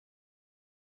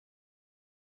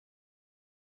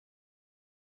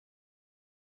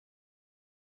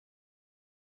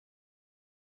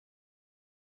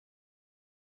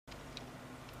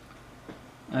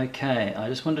Okay, I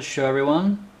just wanted to show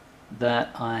everyone that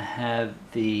I have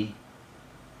the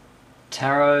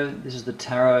Tarot, this is the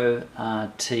Tarot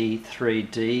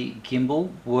T4-3D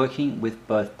Gimbal working with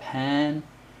both pan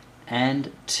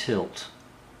and tilt.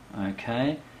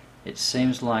 Okay, it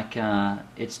seems like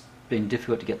it's been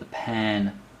difficult to get the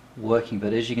pan working,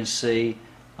 but as you can see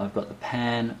I've got the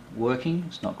pan working.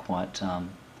 It's not quite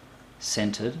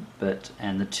centered,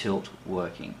 and the tilt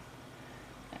working.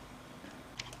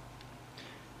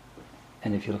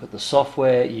 And if you look at the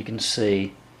software, you can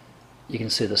see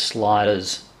the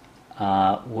sliders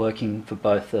working for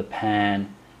both the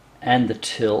pan and the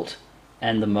tilt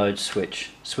and the mode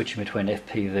switching between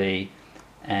FPV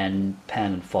and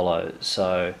pan and follow.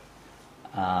 So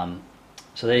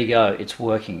so there you go, it's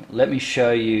working. Let me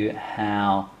show you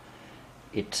how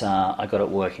I got it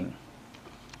working.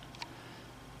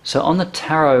 So on the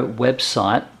Tarot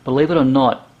website, believe it or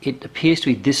not, it appears to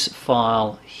be this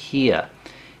file here.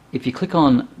 If you click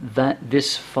on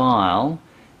this file,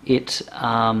 it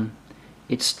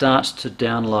starts to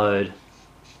download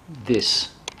this.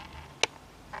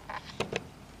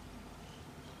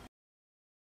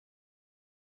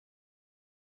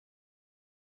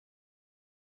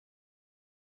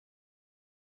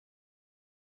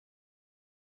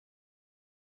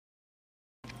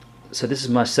 So this is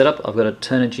my setup. I've got a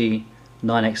Turnigy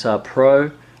 9XR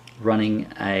Pro running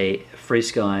a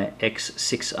Frsky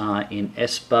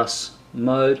x6r-sbus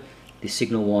mode. The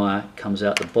signal wire comes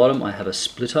out the bottom. I have a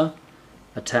splitter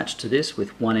attached to this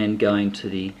with one end going to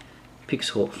the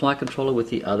Pixhawk flight controller with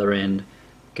the other end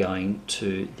going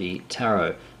to the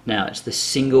Tarot. Now it's the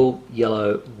single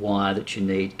yellow wire that you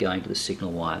need going to the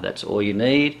signal wire. That's all you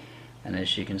need, and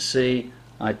as you can see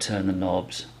I turn the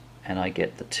knobs and I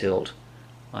get the tilt.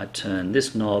 I turn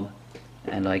this knob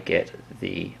and I get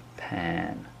the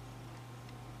pan.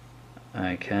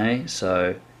 Okay,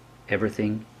 so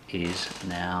everything is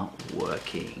now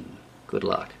working. Good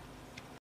luck.